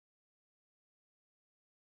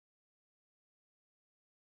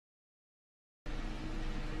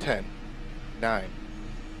10, 9,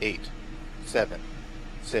 8, 7,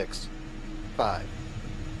 6, 5,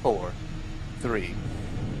 4, 3,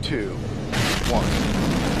 2, 1.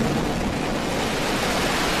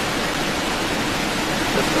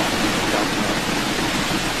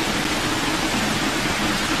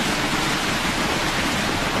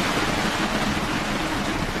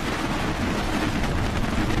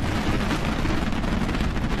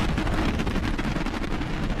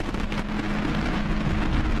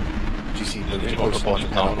 GC moving towards launch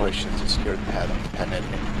pad operations to secure the pad ending.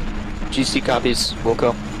 GC copies, we'll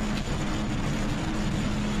go.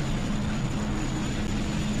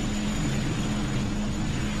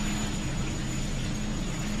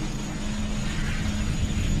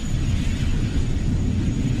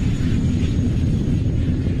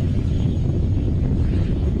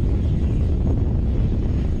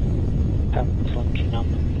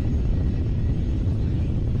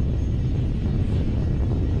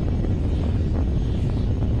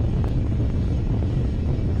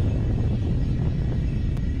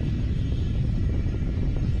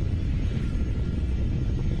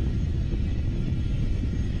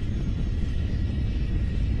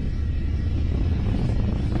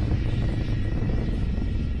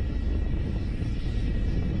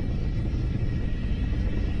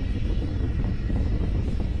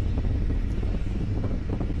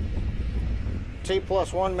 T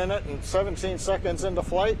plus 1 minute and 17 seconds into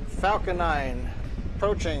flight, Falcon 9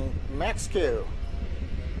 approaching max Q.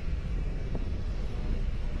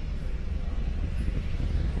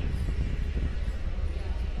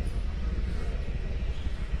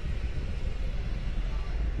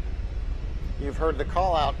 You've heard the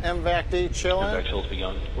call out, MVAC-D chilling. MVAC chill's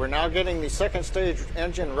begun. We're now getting the second stage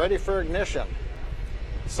engine ready for ignition.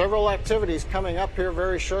 Several activities coming up here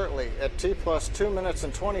very shortly. At T plus 2 minutes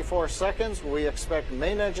and 24 seconds, we expect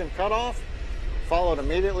main engine cutoff, followed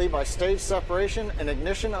immediately by stage separation and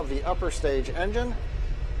ignition of the upper stage engine.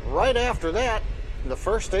 Right after that, the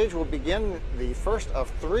first stage will begin the first of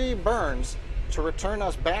 3 burns to return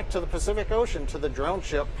us back to the Pacific Ocean to the drone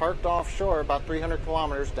ship parked offshore about 300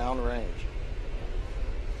 kilometers downrange.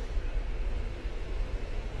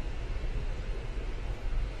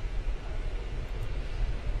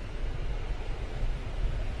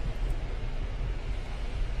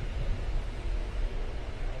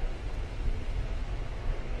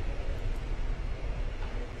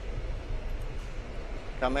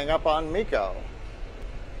 Coming up on MECO.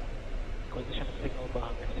 Condition signal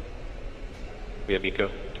behind. We have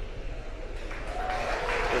MECO.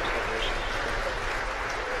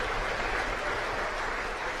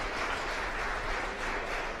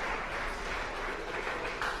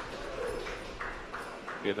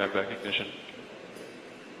 We have that back ignition.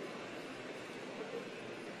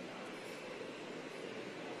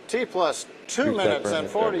 T plus 2 minutes and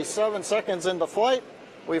 47 seconds into flight.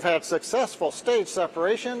 We've had successful stage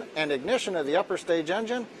separation and ignition of the upper stage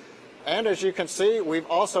engine. And as you can see, we've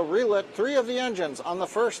also relit 3 of the engines on the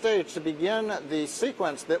first stage to begin the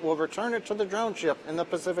sequence that will return it to the drone ship in the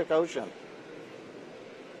Pacific Ocean.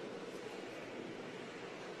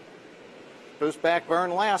 Boost back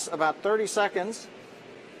burn lasts about 30 seconds.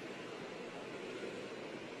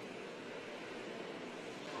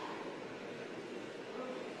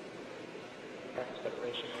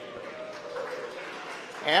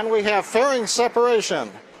 And we have fairing separation.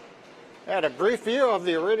 Had a brief view of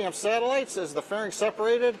the Iridium satellites as the fairing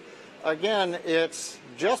separated. Again, it's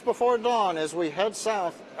just before dawn as we head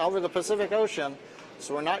south over the Pacific Ocean,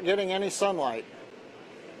 so we're not getting any sunlight.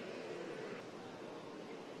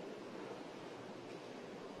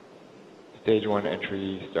 Stage 1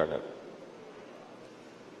 entry startup.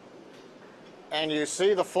 And you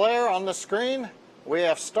see the flare on the screen. We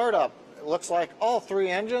have startup. It looks like all 3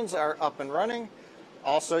 engines are up and running.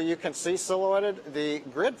 Also, you can see silhouetted the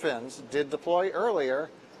grid fins did deploy earlier.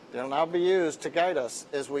 They'll now be used to guide us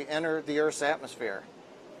as we enter the Earth's atmosphere.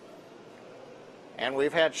 And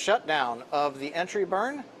we've had shutdown of the entry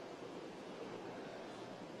burn.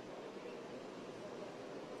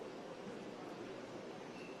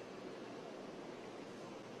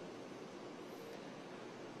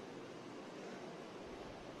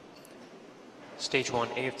 Stage 1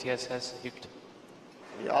 AFTS has nuked.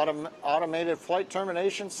 The automated flight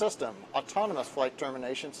termination system, autonomous flight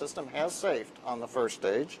termination system has safed on the first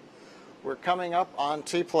stage. We're coming up on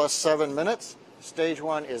T plus 7 minutes. Stage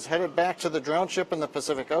 1 is headed back to the drone ship in the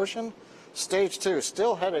Pacific Ocean. Stage 2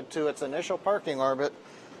 still headed to its initial parking orbit.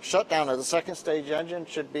 Shutdown of the second stage engine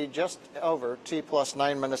should be just over T plus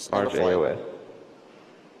 9 minutes into flight.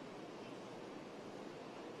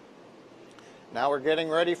 Now we're getting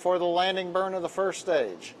ready for the landing burn of the first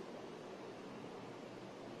stage.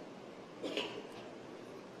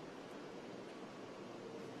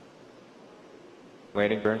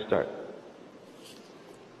 Landing burn start.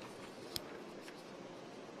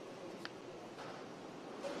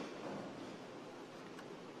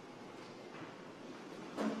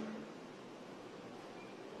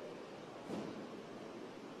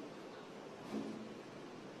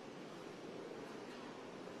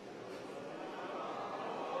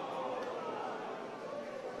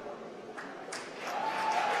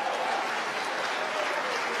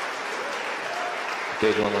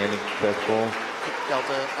 Stage 1 landing successful.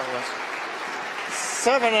 Delta, LS.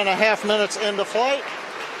 7.5 minutes into flight.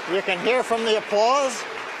 You can hear from the applause.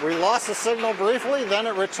 We lost the signal briefly, then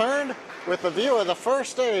it returned with the view of the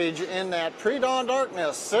first stage in that pre-dawn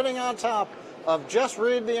darkness, sitting on top of Just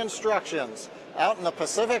Read the Instructions. Out in the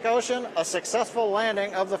Pacific Ocean, a successful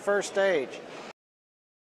landing of the first stage.